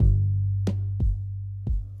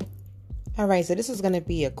All right, so this is going to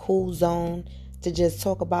be a cool zone to just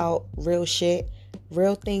talk about real shit,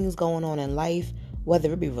 real things going on in life,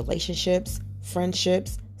 whether it be relationships,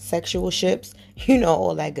 friendships, sexual ships,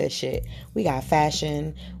 all that good shit. We got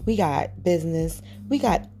fashion, we got business, we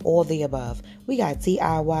got all the above. We got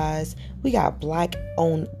DIYs, we got black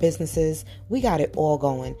owned businesses, we got it all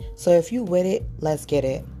going. So if you with it, let's get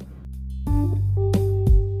it.